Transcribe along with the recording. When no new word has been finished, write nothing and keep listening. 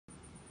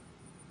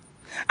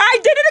I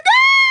did it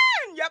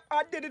again. Yep,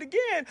 I did it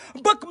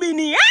again. Book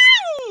me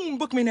now.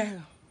 Book me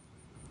now.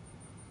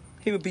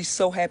 He would be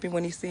so happy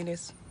when he seen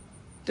this.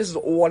 This is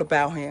all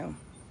about him.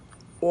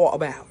 All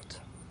about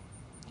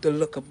the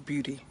look of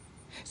beauty.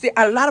 See,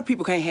 a lot of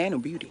people can't handle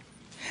beauty.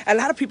 A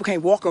lot of people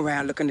can't walk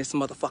around looking this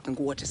motherfucking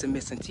gorgeous and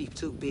missing teeth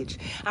too, bitch.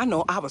 I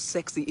know I was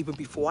sexy even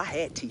before I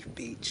had teeth,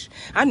 bitch.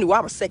 I knew I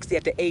was sexy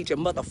at the age of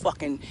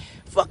fucking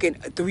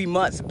 3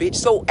 months, bitch.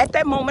 So at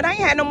that moment, I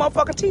ain't had no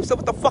motherfucking teeth. So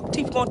what the fuck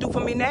teeth gonna do for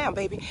me now,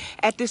 baby?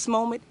 At this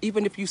moment,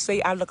 even if you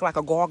say I look like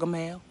a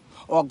gargamel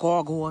or a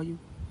gargoyle,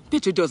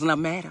 bitch, it does not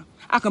matter.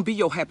 I can be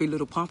your happy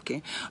little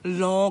pumpkin,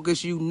 long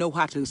as you know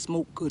how to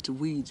smoke good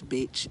weeds,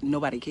 bitch.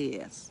 Nobody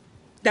cares.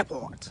 That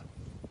part.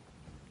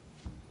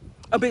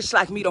 A bitch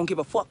like me don't give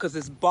a fuck because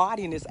his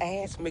body and his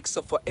ass makes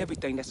up for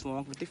everything that's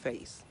wrong with the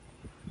face.